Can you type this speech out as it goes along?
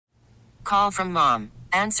Call from mom.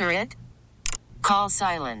 Answer it. Call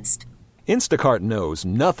silenced. Instacart knows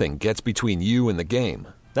nothing gets between you and the game.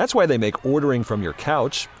 That's why they make ordering from your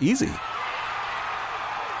couch easy.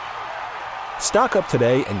 Stock up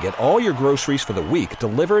today and get all your groceries for the week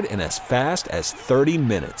delivered in as fast as 30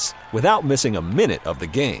 minutes without missing a minute of the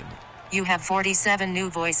game. You have 47 new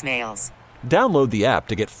voicemails. Download the app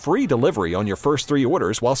to get free delivery on your first 3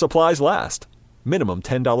 orders while supplies last. Minimum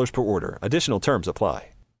 $10 per order. Additional terms apply.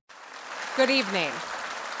 Good evening.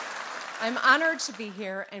 I'm honored to be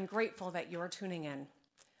here and grateful that you're tuning in.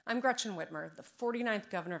 I'm Gretchen Whitmer, the 49th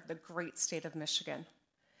governor of the great state of Michigan.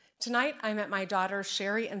 Tonight, I'm at my daughter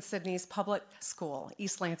Sherry and Sydney's public school,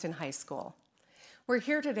 East Lansing High School. We're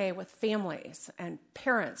here today with families and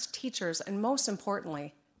parents, teachers, and most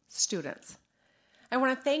importantly, students. I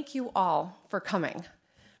want to thank you all for coming,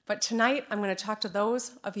 but tonight I'm going to talk to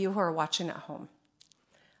those of you who are watching at home.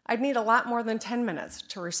 I'd need a lot more than 10 minutes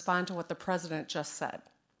to respond to what the president just said.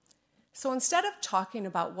 So instead of talking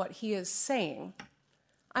about what he is saying,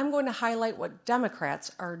 I'm going to highlight what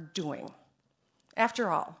Democrats are doing. After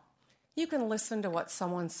all, you can listen to what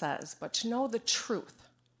someone says, but to know the truth,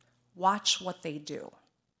 watch what they do.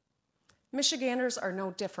 Michiganders are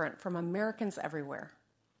no different from Americans everywhere.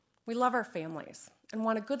 We love our families and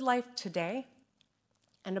want a good life today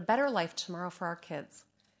and a better life tomorrow for our kids.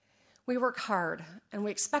 We work hard, and we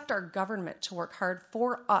expect our government to work hard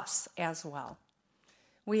for us as well.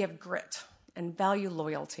 We have grit and value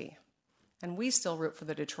loyalty, and we still root for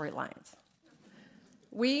the Detroit Lions.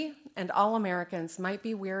 We and all Americans might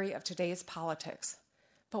be weary of today's politics,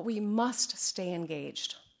 but we must stay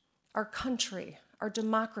engaged. Our country, our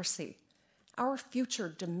democracy, our future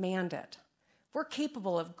demand it. We're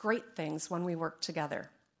capable of great things when we work together.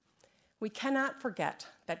 We cannot forget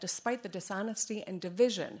that despite the dishonesty and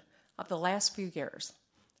division of the last few years,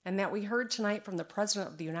 and that we heard tonight from the President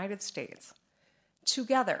of the United States,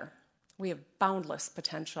 together we have boundless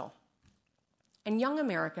potential. And young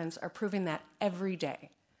Americans are proving that every day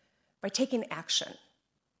by taking action.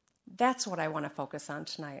 That's what I want to focus on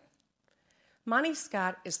tonight. Monty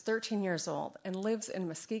Scott is 13 years old and lives in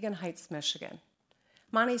Muskegon Heights, Michigan.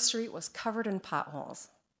 Monty's street was covered in potholes.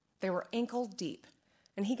 They were ankle deep,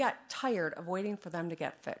 and he got tired of waiting for them to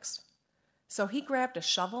get fixed. So he grabbed a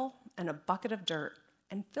shovel and a bucket of dirt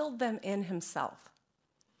and filled them in himself.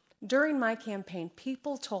 During my campaign,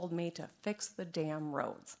 people told me to fix the damn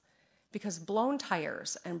roads because blown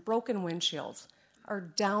tires and broken windshields are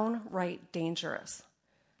downright dangerous.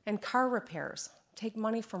 And car repairs take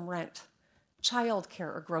money from rent,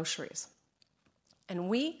 childcare, or groceries. And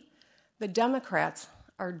we, the Democrats,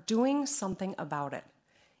 are doing something about it.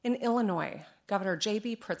 In Illinois, Governor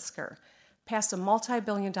J.B. Pritzker passed a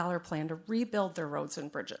multi-billion-dollar plan to rebuild their roads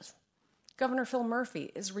and bridges. Governor Phil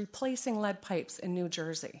Murphy is replacing lead pipes in New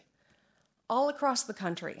Jersey. All across the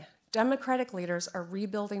country, Democratic leaders are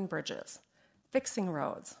rebuilding bridges, fixing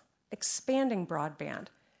roads, expanding broadband,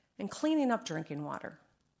 and cleaning up drinking water.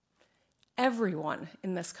 Everyone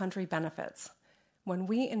in this country benefits when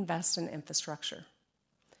we invest in infrastructure.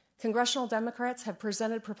 Congressional Democrats have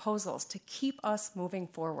presented proposals to keep us moving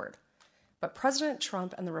forward, but President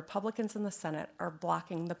Trump and the Republicans in the Senate are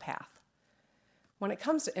blocking the path. When it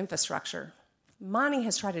comes to infrastructure, Monty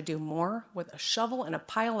has tried to do more with a shovel and a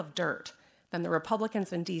pile of dirt than the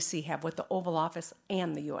Republicans in D.C. have with the Oval Office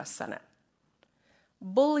and the U.S. Senate.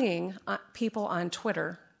 Bullying people on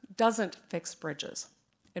Twitter doesn't fix bridges.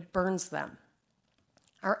 It burns them.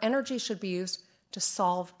 Our energy should be used to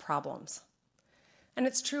solve problems. And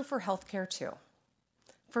it's true for healthcare, too.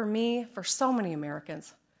 For me, for so many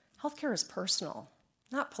Americans, healthcare is personal,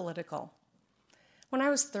 not political. When I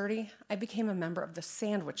was 30, I became a member of the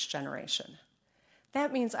sandwich generation.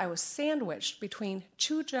 That means I was sandwiched between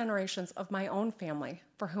 2 generations of my own family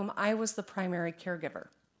for whom I was the primary caregiver.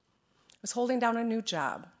 I was holding down a new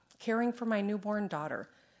job, caring for my newborn daughter,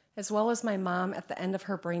 as well as my mom at the end of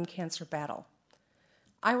her brain cancer battle.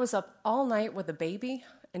 I was up all night with a baby,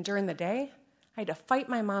 and during the day, I had to fight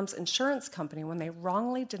my mom's insurance company when they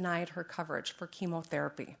wrongly denied her coverage for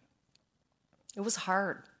chemotherapy. It was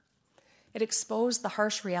hard. It exposed the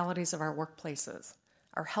harsh realities of our workplaces,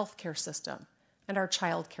 our healthcare system, and our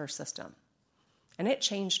child care system. And it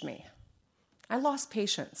changed me. I lost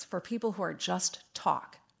patience for people who are just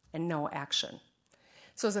talk and no action.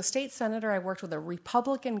 So as a state senator, I worked with a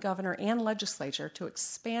Republican governor and legislature to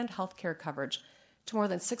expand health care coverage to more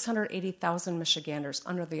than 680,000 Michiganders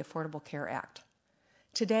under the Affordable Care Act.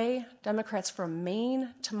 Today, Democrats from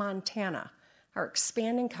Maine to Montana are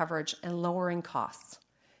expanding coverage and lowering costs.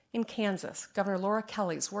 In Kansas, Governor Laura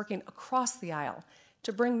Kelly is working across the aisle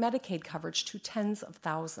to bring Medicaid coverage to tens of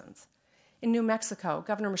thousands. In New Mexico,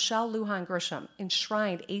 Governor Michelle Lujan Grisham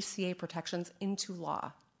enshrined ACA protections into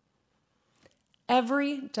law.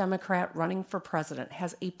 Every Democrat running for president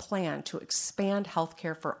has a plan to expand health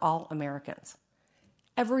care for all Americans.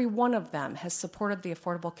 Every one of them has supported the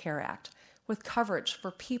Affordable Care Act with coverage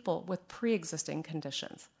for people with pre-existing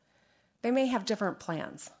conditions. They may have different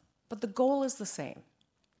plans, but the goal is the same.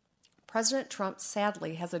 President Trump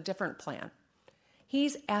sadly has a different plan.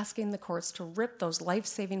 He's asking the courts to rip those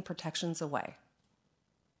life-saving protections away.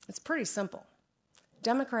 It's pretty simple.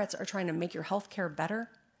 Democrats are trying to make your health care better.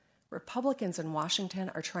 Republicans in Washington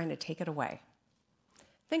are trying to take it away.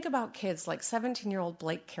 Think about kids like 17-year-old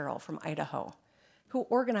Blake Carroll from Idaho, who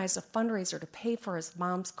organized a fundraiser to pay for his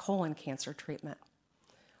mom's colon cancer treatment.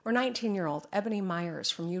 Or 19-year-old Ebony Myers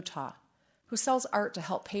from Utah, who sells art to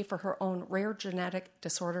help pay for her own rare genetic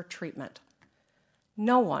disorder treatment.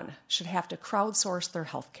 No one should have to crowdsource their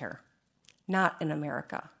health care, not in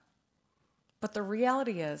America. But the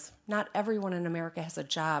reality is, not everyone in America has a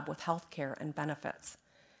job with health care and benefits.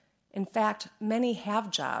 In fact, many have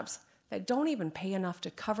jobs that don't even pay enough to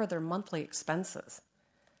cover their monthly expenses.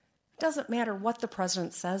 It doesn't matter what the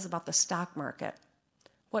president says about the stock market.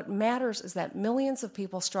 What matters is that millions of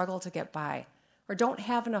people struggle to get by or don't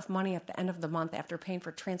have enough money at the end of the month after paying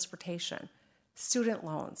for transportation, student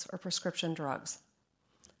loans, or prescription drugs.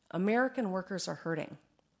 American workers are hurting.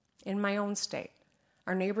 In my own state,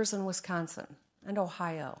 our neighbors in Wisconsin and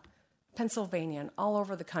Ohio, Pennsylvania, and all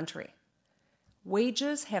over the country.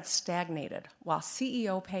 Wages have stagnated while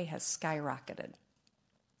CEO pay has skyrocketed.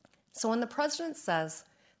 So when the president says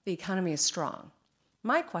the economy is strong,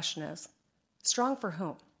 my question is, strong for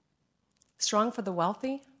whom? Strong for the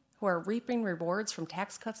wealthy who are reaping rewards from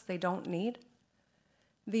tax cuts they don't need?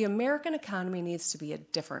 The American economy needs to be a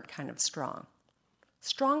different kind of strong.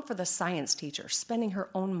 Strong for the science teacher spending her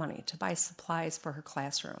own money to buy supplies for her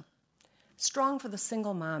classroom. Strong for the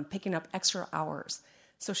single mom picking up extra hours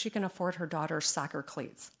so she can afford her daughter's soccer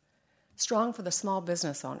cleats. Strong for the small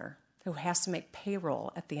business owner who has to make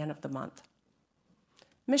payroll at the end of the month.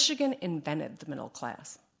 Michigan invented the middle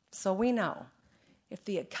class, so we know if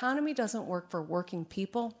the economy doesn't work for working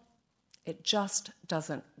people, it just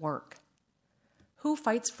doesn't work. Who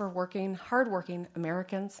fights for hardworking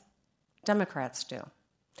Americans? Democrats do.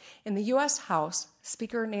 In the U.S. House,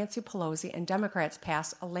 Speaker Nancy Pelosi and Democrats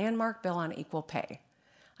passed a landmark bill on equal pay,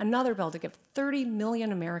 another bill to give 30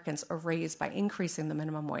 million Americans a raise by increasing the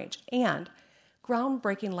minimum wage, and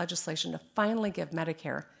groundbreaking legislation to finally give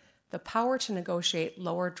Medicare the power to negotiate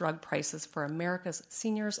lower drug prices for America's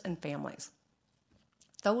seniors and families.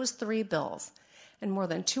 Those three bills and more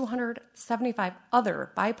than 275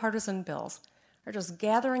 other bipartisan bills are just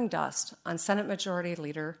gathering dust on Senate Majority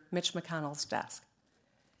Leader Mitch McConnell's desk.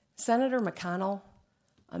 Senator McConnell,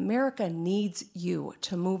 America needs you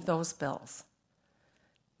to move those bills.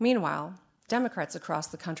 Meanwhile, Democrats across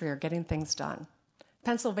the country are getting things done.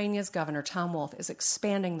 Pennsylvania's Governor Tom Wolf is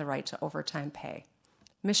expanding the right to overtime pay.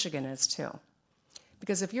 Michigan is too.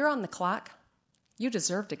 Because if you're on the clock, you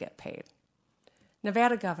deserve to get paid.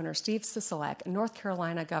 Nevada Governor Steve Sisolak and North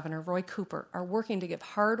Carolina Governor Roy Cooper are working to give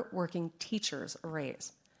hard-working teachers a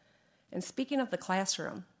raise. And speaking of the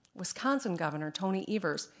classroom, Wisconsin Governor Tony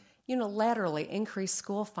Evers unilaterally increased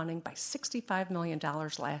school funding by $65 million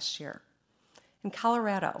last year. In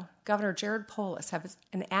Colorado, Governor Jared Polis has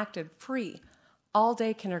enacted free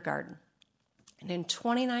all-day kindergarten. And in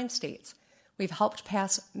 29 states, we've helped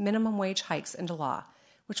pass minimum wage hikes into law,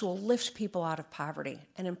 which will lift people out of poverty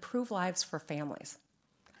and improve lives for families.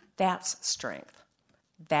 That's strength.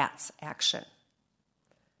 That's action.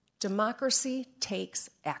 Democracy takes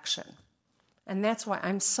action. And that's why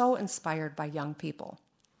I'm so inspired by young people.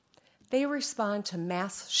 They respond to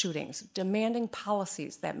mass shootings, demanding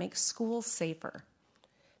policies that make schools safer.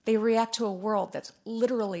 They react to a world that's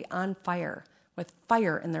literally on fire, with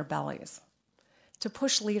fire in their bellies, to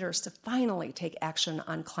push leaders to finally take action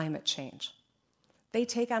on climate change. They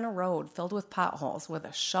take on a road filled with potholes with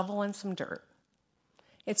a shovel and some dirt.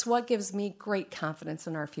 It's what gives me great confidence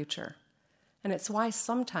in our future. And it's why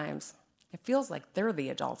sometimes it feels like they're the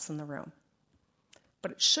adults in the room.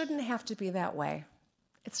 But it shouldn't have to be that way.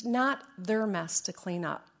 It's not their mess to clean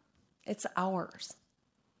up. It's ours.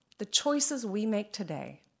 The choices we make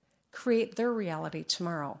today create their reality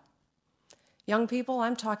tomorrow. Young people,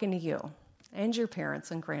 I'm talking to you and your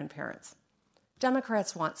parents and grandparents.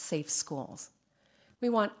 Democrats want safe schools. We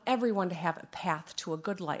want everyone to have a path to a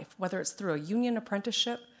good life, whether it's through a union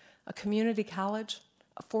apprenticeship, a community college,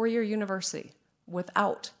 a four-year university,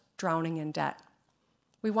 without drowning in debt.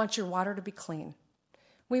 We want your water to be clean.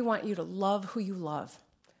 We want you to love who you love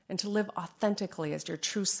and to live authentically as your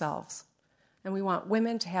true selves. and we want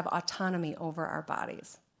women to have autonomy over our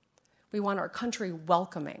bodies. We want our country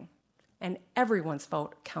welcoming, and everyone's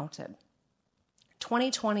vote counted.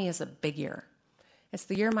 2020 is a big year. It's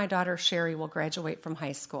the year my daughter Sherry will graduate from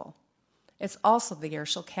high school. It's also the year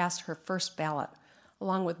she'll cast her first ballot,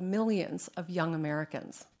 along with millions of young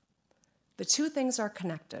Americans. The two things are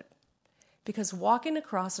connected, because walking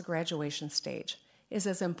across a graduation stage is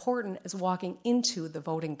as important as walking into the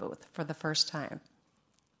voting booth for the first time.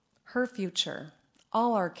 Her future,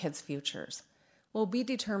 all our kids' futures, will be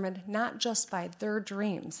determined not just by their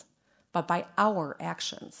dreams, but by our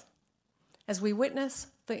actions. As we witness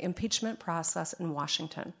the impeachment process in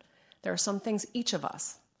Washington, there are some things each of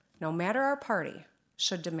us, no matter our party,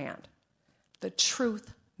 should demand. The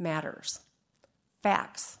truth matters.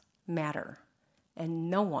 Facts matter. And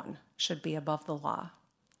no one should be above the law.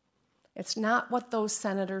 It's not what those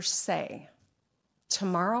senators say.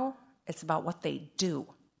 Tomorrow, it's about what they do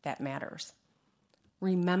that matters.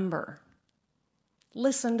 Remember,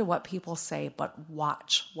 listen to what people say, but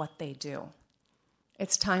watch what they do.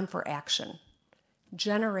 It's time for action.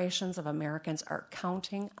 Generations of Americans are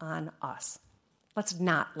counting on us. Let's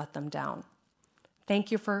not let them down.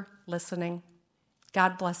 Thank you for listening.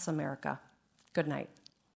 God bless America. Good night.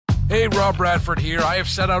 Hey, Rob Bradford here. I have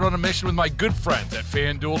set out on a mission with my good friends at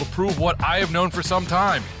FanDuel to prove what I have known for some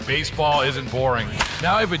time. Baseball isn't boring.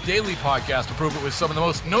 Now I have a daily podcast to prove it with some of the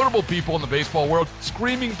most notable people in the baseball world,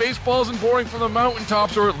 screaming baseball isn't boring from the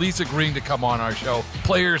mountaintops, or at least agreeing to come on our show.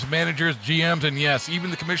 Players, managers, GMs, and yes, even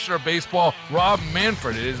the commissioner of baseball, Rob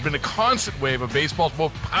Manfred. It has been a constant wave of baseball's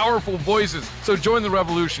most powerful voices. So join the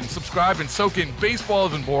revolution. Subscribe and soak in Baseball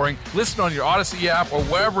Isn't Boring. Listen on your Odyssey app or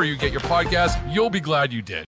wherever you get your podcasts. You'll be glad you did.